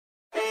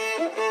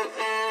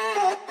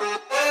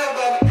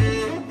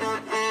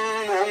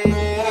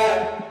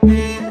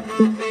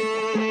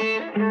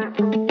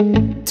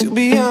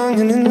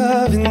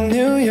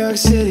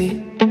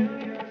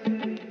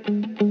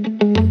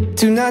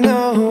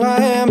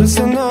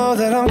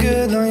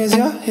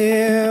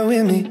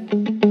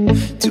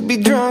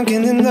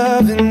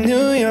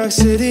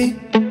York City.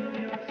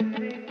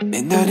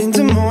 Midnight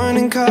into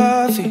morning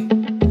coffee,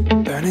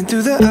 burning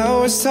through the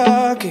hours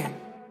talking.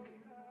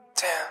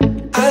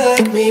 Damn, I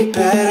like me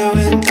better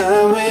when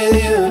I'm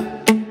with you.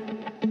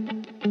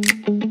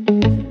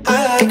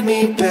 I like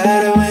me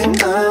better when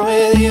I'm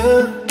with you.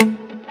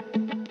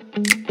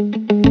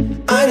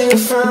 I knew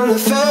from the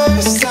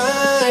first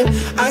time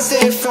I'd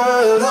stay for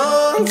a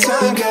long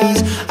time,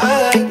 'cause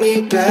I like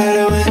me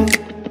better when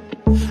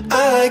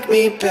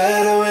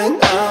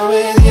I'm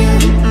with you.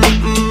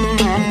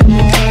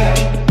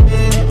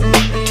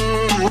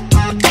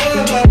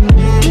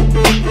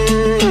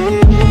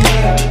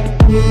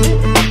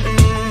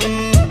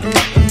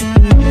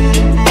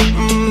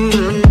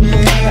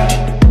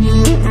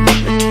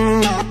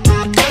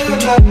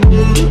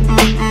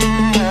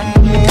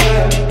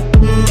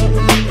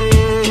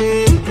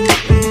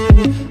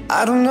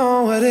 I don't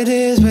know what it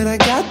is, but I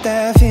got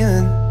that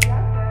feeling.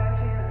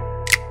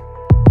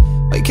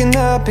 Waking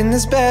up in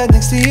this bed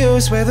next to you,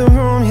 swear the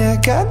room, yeah,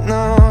 got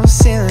no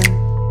ceiling.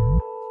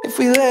 If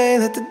we lay,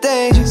 let the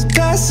day just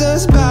pass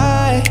us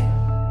by.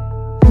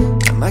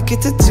 I might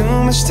get to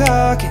too much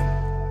talking,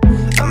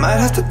 I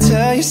might have to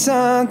tell you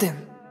something.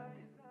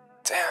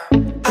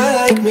 Damn, I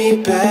like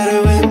me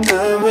better when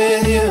I'm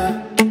with you.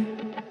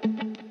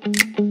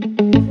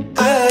 I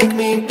like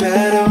me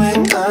better when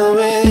I'm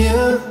with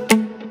you.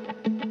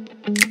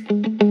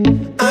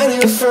 I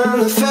knew from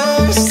the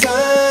first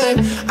time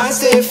I'd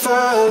stay for a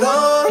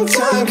long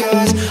time,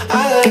 'cause I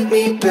like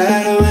me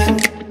better when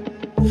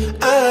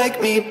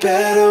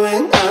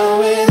I'm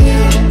with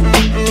you.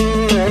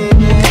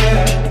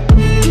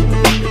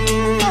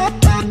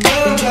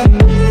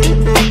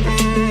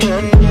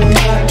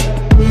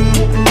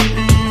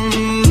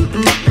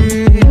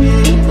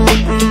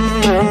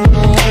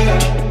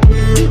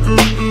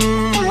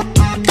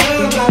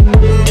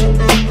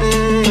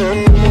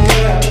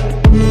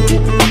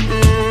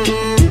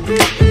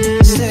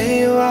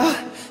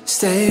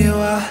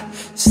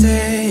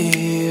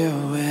 Stay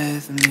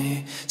with me.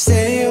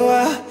 Stay a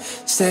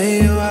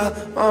while,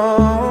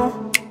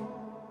 oh.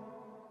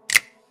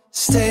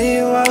 Stay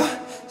a while,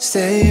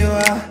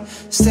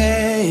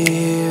 stay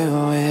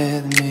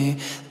with me.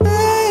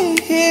 Lay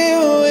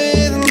here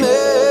with me.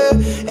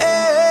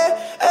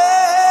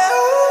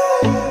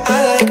 I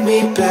like me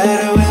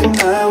better when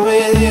I'm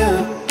with you.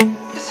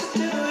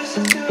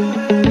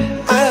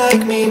 I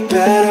like me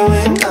better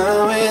when I'm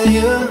with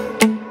you.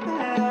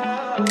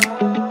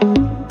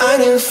 I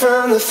knew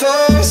from the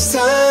first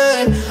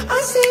time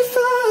I'd stay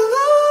for a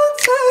long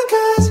time,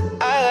 'cause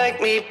I like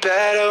me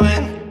better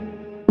when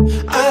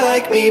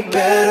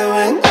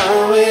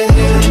I'm with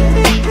you.